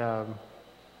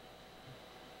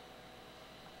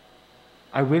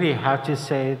 I really have to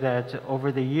say that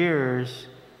over the years,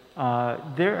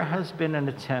 there has been an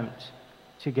attempt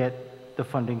to get the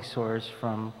funding source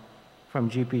from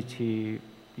GPT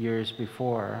years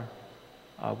before.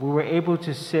 We were able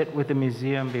to sit with the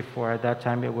museum before. At that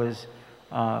time, it was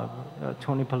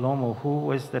Tony Palomo, who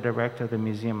was the director of the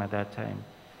museum at that time.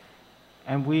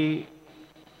 And we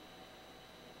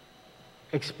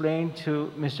explained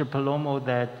to Mr. Palomo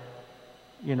that,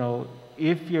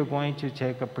 if you're going to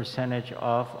take a percentage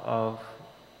off of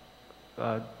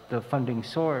the funding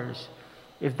source,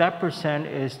 if that percent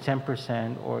is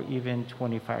 10% or even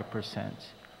 25%,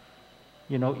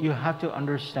 you have to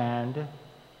understand.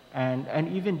 And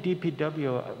even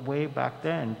DPW, way back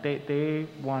then, they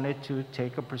wanted to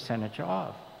take a percentage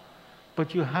off.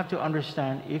 But you have to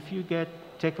understand, if you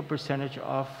take a percentage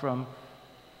off from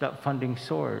that funding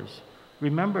source,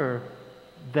 remember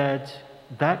that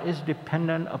is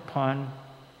dependent upon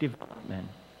development.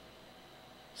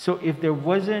 So if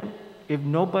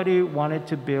nobody wanted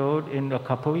to build in a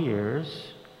couple of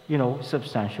years,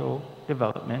 substantial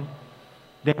development,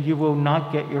 then you will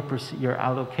not get your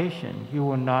allocation. You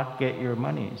will not get your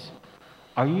monies.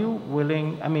 Are you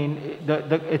willing? I mean,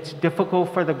 it's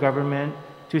difficult for the government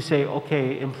to say,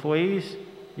 okay, employees,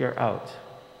 you're out.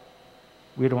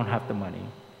 We don't have the money.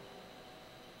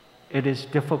 It is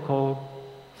difficult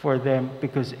for them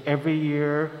because every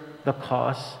year the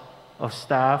cost of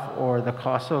staff or the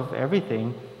cost of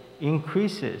everything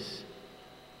increases,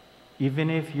 even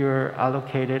if you're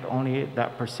allocated only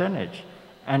that percentage.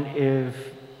 And if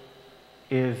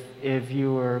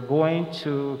you are going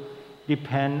to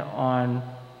depend on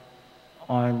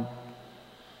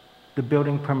the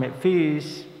building permit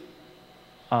fees,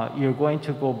 you're going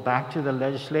to go back to the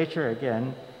legislature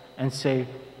again and say,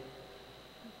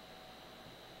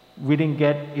 we didn't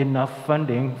get enough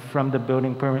funding from the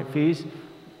building permit fees,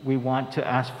 we want to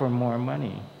ask for more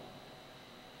money.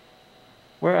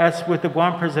 Whereas with the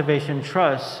Guam Preservation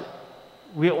Trust,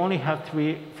 we only have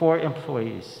 4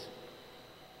 employees.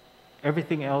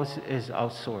 Everything else is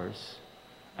outsourced.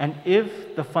 And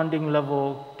if the funding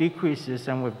level decreases,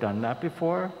 and we've done that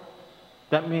before,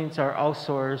 that means our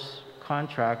outsourced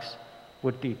contracts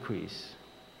would decrease.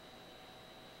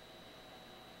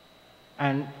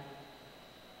 And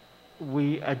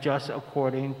we adjust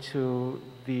according to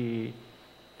the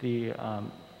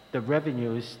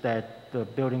revenues that the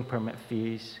building permit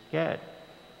fees get.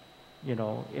 You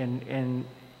know, in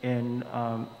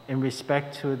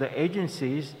respect to the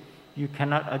agencies, you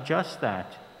cannot adjust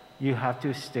that. You have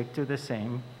to stick to the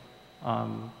same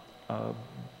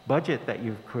budget that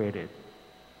you've created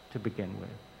to begin with.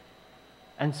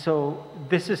 And so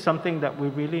this is something that we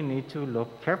really need to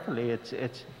look carefully.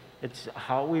 It's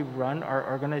how we run our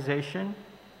organization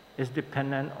is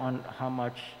dependent on how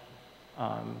much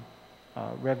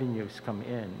revenues come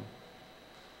in.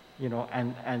 You know,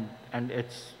 and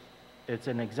it's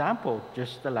an example,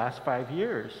 just the last 5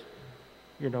 years.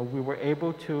 You know, we were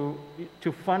able to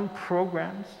fund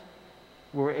programs,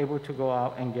 we were able to go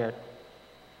out and get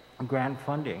grant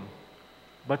funding.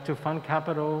 But to fund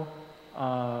capital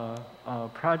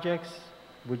projects,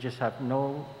 we just have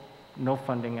no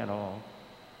funding at all.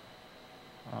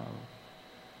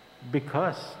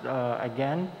 Because,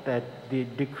 again, that the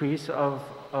decrease of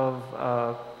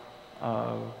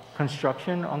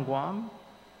construction on Guam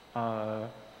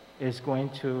is going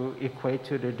to equate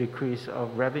to the decrease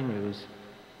of revenues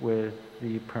with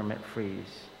the permit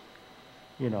freeze,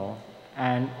 you know.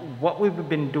 And what we've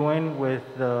been doing with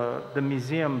the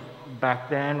museum back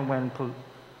then when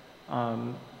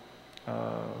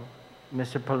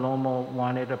Mr. Palomo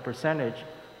wanted a percentage,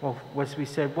 well, was we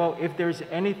said, well, if there's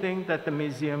anything that the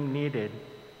museum needed,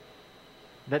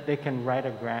 that they can write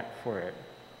a grant for it.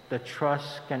 The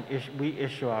trust can we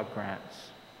issue out grants.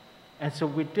 And so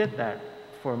we did that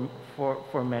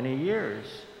for many years.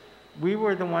 We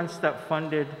were the ones that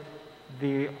funded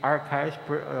the archives,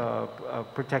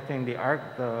 protecting the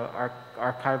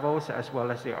archivals as well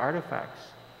as the artifacts.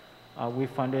 We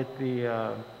funded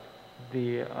the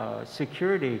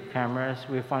security cameras.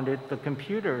 We funded the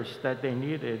computers that they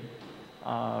needed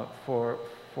for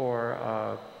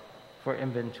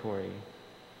inventory,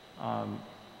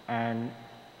 and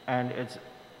it's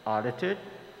audited.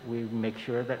 We make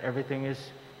sure that everything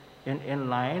is in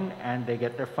line, and they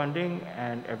get their funding,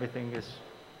 and everything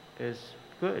is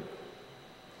good.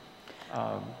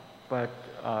 But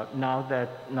now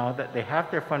that they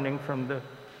have their funding from the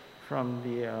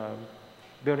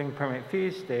building permit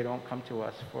fees, they don't come to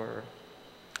us for.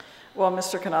 Well,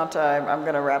 Mr. Kanata, I'm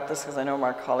going to wrap this because I know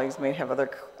my colleagues may have other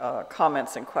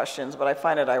comments and questions, but I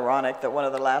find it ironic that one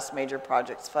of the last major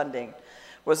projects funding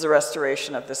was the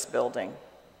restoration of this building.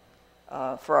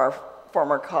 For our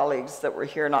former colleagues that were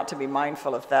here, not to be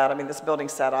mindful of that. I mean, this building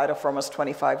sat idle for almost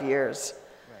 25 years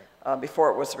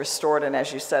before it was restored, and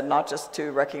as you said, not just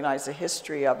to recognize the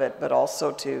history of it, but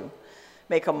also to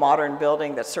make a modern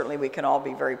building that certainly we can all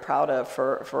be very proud of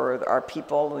for our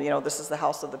people. You know, this is the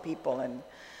house of the people, and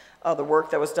the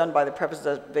work that was done by the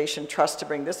Preservation Trust to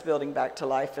bring this building back to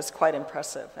life is quite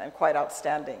impressive and quite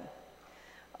outstanding.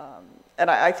 And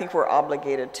I think we're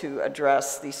obligated to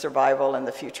address the survival and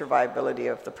the future viability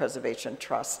of the Preservation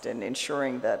Trust in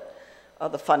ensuring that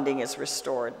the funding is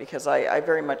restored, because I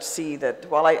very much see that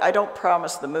while I don't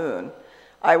promise the moon,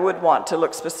 I would want to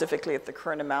look specifically at the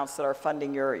current amounts that are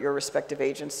funding your respective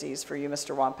agencies, for you,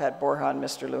 Mr. Wampat Borja and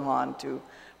Mr. Lujan, to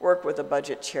work with the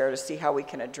budget chair to see how we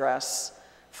can address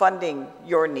funding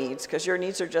your needs, because your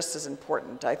needs are just as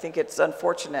important. I think it's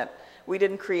unfortunate we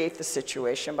didn't create the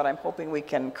situation, but I'm hoping we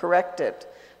can correct it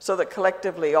so that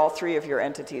collectively all 3 of your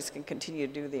entities can continue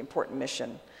to do the important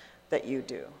mission that you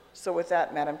do. So with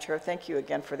that, Madam Chair, thank you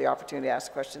again for the opportunity to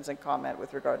ask questions and comment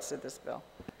with regards to this bill.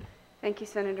 Thank you,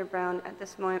 Senator Brown. At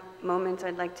this moment,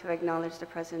 I'd like to acknowledge the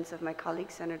presence of my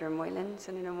colleague, Senator Moylan.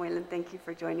 Senator Moylan, thank you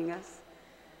for joining us.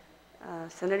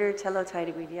 Senator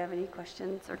Tello-Taitigui, do you have any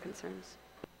questions or concerns?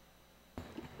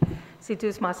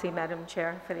 Situs Masi, Madam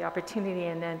Chair, for the opportunity,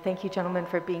 and thank you, gentlemen,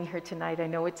 for being here tonight. I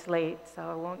know it's late, so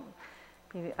I won't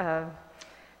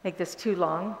make this too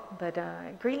long, but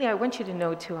greatly, I want you to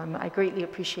know, too, I greatly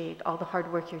appreciate all the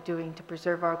hard work you're doing to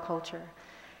preserve our culture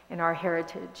and our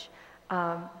heritage.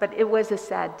 But it was a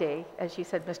sad day, as you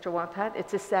said, Mr. Wampat.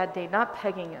 It's a sad day, not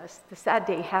pegging us. The sad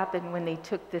day happened when they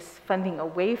took this funding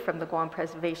away from the Guam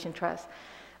Preservation Trust.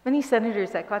 Many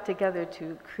senators that got together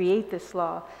to create this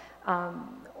law,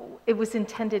 it was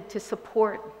intended to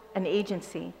support an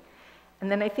agency.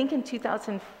 And then I think in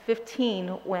 2015,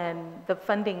 when the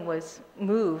funding was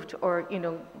moved or,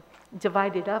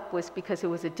 divided up, was because it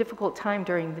was a difficult time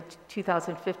during the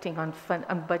 2015 on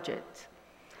budget.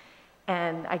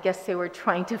 And I guess they were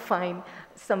trying to find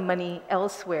some money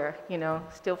elsewhere,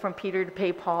 steal from Peter to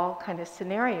pay Paul kind of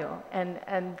scenario.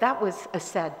 And that was a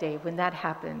sad day when that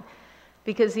happened,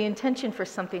 because the intention for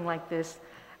something like this,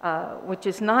 which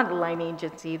is not a line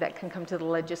agency that can come to the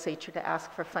legislature to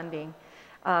ask for funding,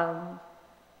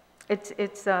 it's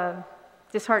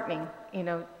disheartening,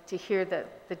 to hear that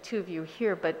the two of you are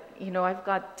here. But, I've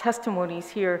got testimonies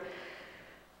here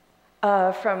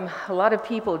from a lot of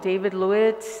people: David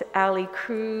Lewitz, Ali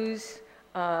Cruz,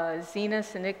 Zena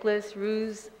Siniklis,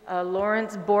 Ruz,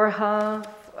 Lawrence Borja,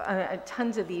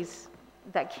 tons of these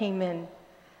that came in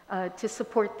to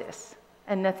support this,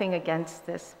 and nothing against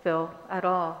this bill at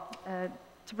all,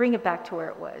 to bring it back to where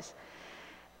it was.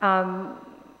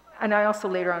 And I also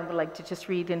later on would like to just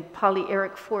read in Polly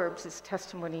Eric Forbes'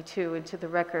 testimony too into the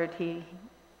record.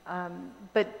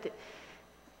 But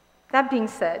that being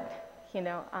said,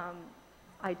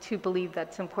 I too believe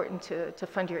that's important to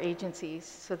fund your agencies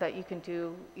so that you can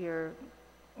do your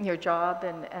job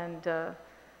and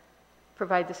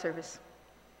provide the service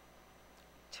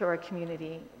to our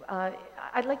community.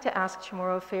 I'd like to ask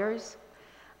Chamorro Affairs,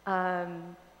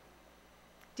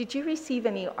 did you receive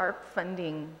any ARP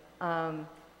funding,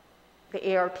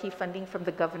 the ARP funding from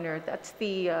the governor? That's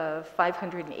the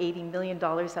 $580 million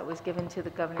that was given to the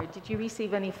governor. Did you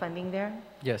receive any funding there?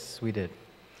 Yes, we did.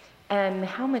 And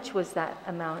how much was that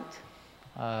amount?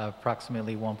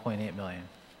 Approximately 1.8 million.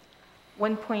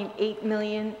 1.8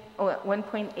 million,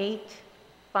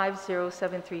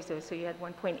 1.850730. So you had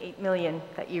 1.8 million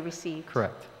that you received.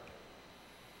 Correct.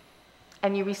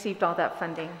 And you received all that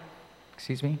funding?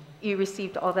 Excuse me? You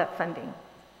received all that funding?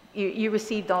 You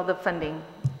received all the funding?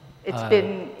 It's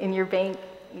been in your bank?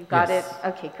 You got yes. it?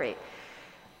 Okay, great.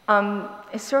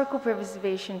 Historical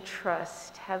Preservation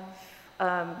Trust have...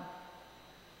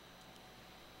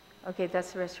 okay,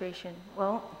 that's the restoration.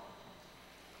 Well,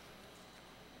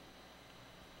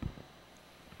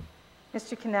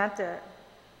 Mr. Kanata,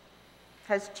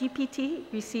 has GPT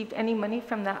received any money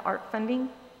from that ARP funding?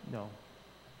 No.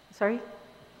 Sorry?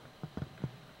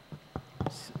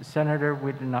 Senator,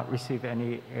 we did not receive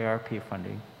any ARP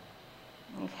funding.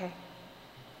 Okay.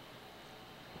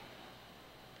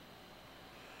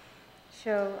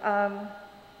 So,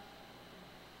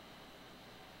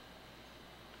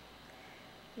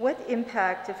 what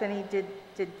impact, if any, did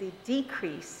the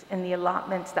decrease in the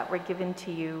allotments that were given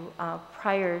to you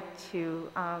prior to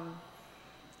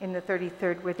in the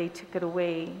 33rd, where they took it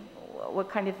away? What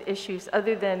kind of issues,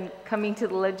 other than coming to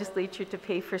the legislature to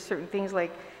pay for certain things,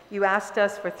 like you asked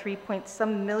us for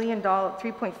 $3.5 million for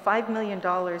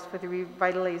the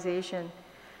revitalization,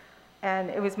 and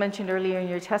it was mentioned earlier in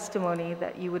your testimony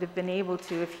that you would have been able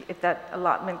to if that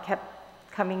allotment kept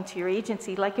coming to your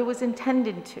agency like it was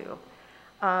intended to.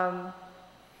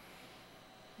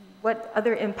 What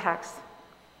other impacts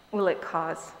will it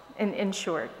cause, in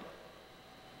short?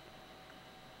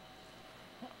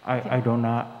 I do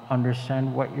not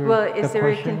understand what you're... Well, is there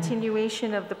a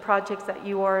continuation of the projects that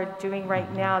you are doing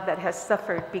right now that has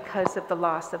suffered because of the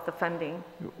loss of the funding?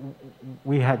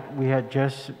 We had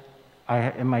just,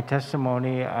 in my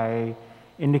testimony, I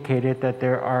indicated that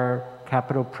there are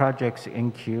capital projects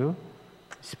in queue,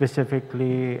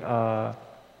 specifically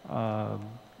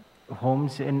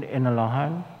homes in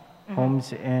Alahan,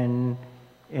 homes in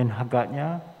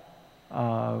Hagåtña,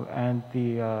 and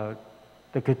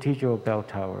the Cathedral Bell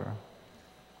Tower.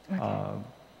 Okay.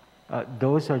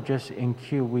 Those are just in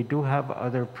queue. We do have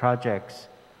other projects,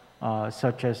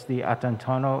 such as the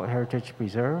Atantano Heritage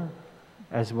Preserve,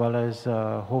 as well as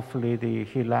hopefully the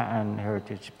Hilaan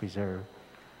Heritage Preserve.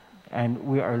 And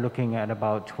we are looking at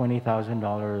about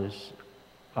 $20,000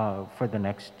 for the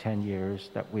next 10 years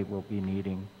that we will be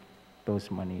needing those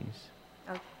monies.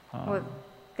 Okay. Well,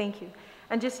 thank you.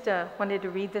 And just wanted to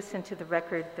read this into the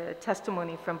record, the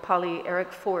testimony from Polly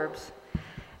Eric Forbes.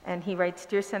 And he writes,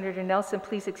 "Dear Senator Nelson,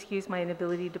 please excuse my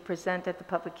inability to present at the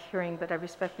public hearing, but I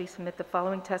respectfully submit the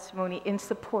following testimony in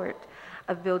support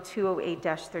of Bill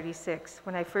 208-36.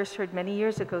 When I first heard many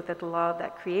years ago that the law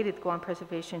that created the Guam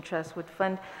Preservation Trust would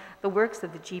fund the works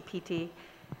of the GPT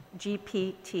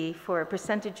for a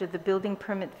percentage of the building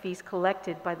permit fees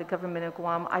collected by the government of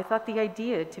Guam, I thought the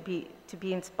idea to be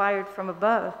inspired from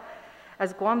above,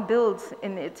 As Guam builds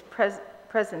in its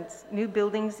presence, new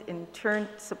buildings in turn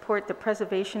support the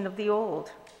preservation of the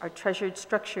old, our treasured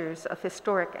structures of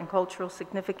historic and cultural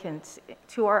significance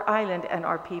to our island and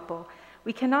our people.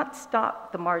 We cannot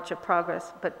stop the march of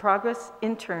progress, but progress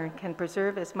in turn can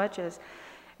preserve as much as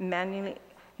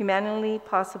humanly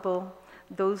possible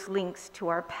those links to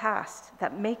our past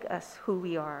that make us who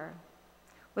we are.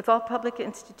 While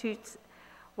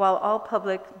all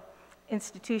public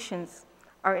institutions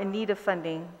are in need of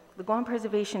funding, the Guam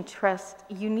Preservation Trust's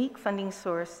unique funding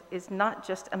source is not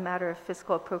just a matter of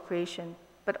fiscal appropriation,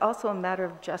 but also a matter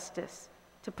of justice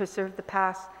to preserve the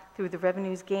past through the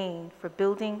revenues gained for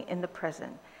building in the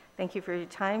present. Thank you for your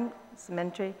time.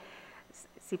 Sementre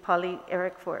Sipali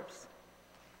Eric Forbes.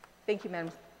 Thank you,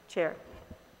 Madam Chair.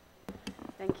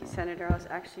 Thank you, Senator. I was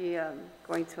actually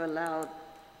going to allow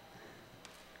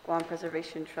Guam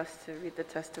Preservation Trust to read the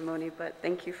testimony, but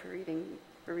thank you for reading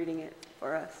it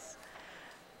for us.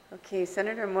 Okay,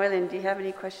 Senator Moylan, do you have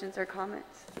any questions or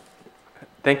comments?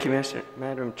 Thank you,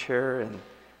 Madam Chair, and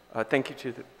thank you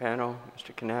to the panel,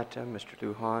 Mr. Kanata, Mr.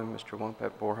 Lujan, Mr.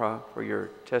 Wampat Borja, for your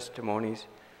testimonies.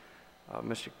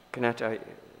 Mr. Kanata,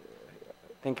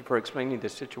 thank you for explaining the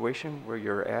situation where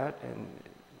you're at, and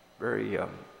very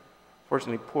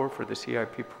fortunately poor for the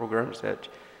CIP programs that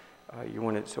you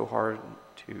wanted so hard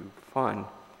to fund.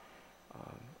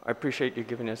 I appreciate you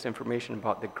giving us information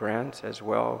about the grants as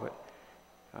well, but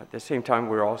at the same time,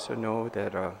 we also know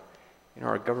that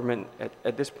our government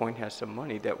at this point has some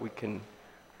money that we can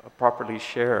properly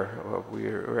share.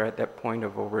 We're at that point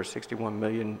of over 61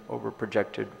 million over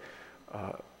projected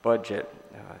budget.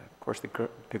 Of course,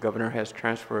 the governor has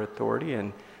transfer authority,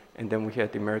 and then we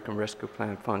had the American Rescue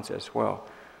Plan funds as well.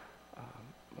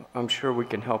 I'm sure we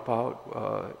can help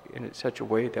out in such a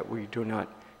way that we do not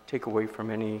take away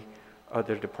from any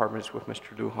other departments with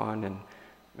Mr. Lujan and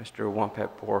Mr. Wampat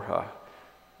Borja.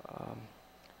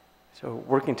 So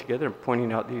working together and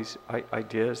pointing out these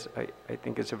ideas, I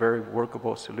think it's a very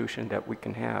workable solution that we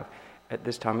can have at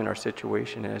this time in our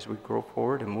situation. As we grow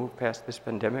forward and move past this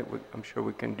pandemic, I'm sure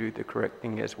we can do the correct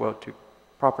thing as well to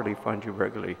properly fund you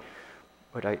regularly.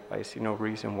 But I see no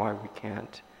reason why we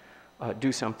can't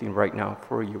do something right now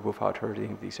for you without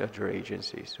hurting these other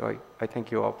agencies. So I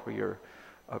thank you all for your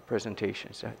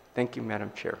presentations. Thank you, Madam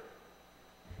Chair.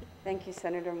 Thank you,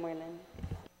 Senator Moylan.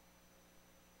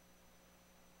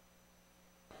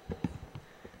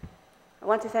 I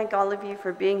want to thank all of you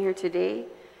for being here today.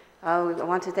 I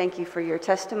want to thank you for your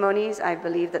testimonies. I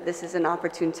believe that this is an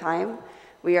opportune time.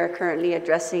 We are currently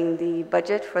addressing the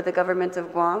budget for the government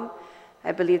of Guam.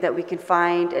 I believe that we can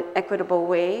find an equitable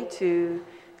way to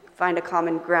find a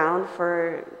common ground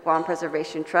for Guam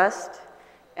Preservation Trust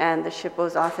and the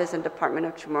SHPO's Office and Department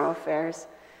of Chamorro Affairs.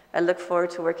 I look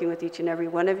forward to working with each and every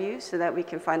one of you so that we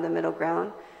can find the middle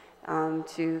ground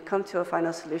to come to a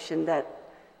final solution that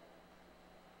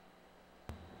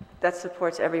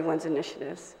supports everyone's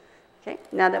initiatives. Okay,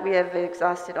 now that we have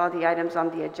exhausted all the items on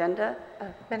the agenda.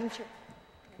 Madam Chair.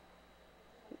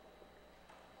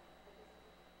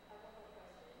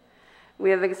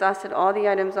 We have exhausted all the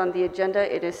items on the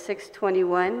agenda. It is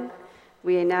 6:21.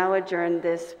 We now adjourn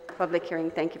this public hearing.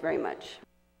 Thank you very much.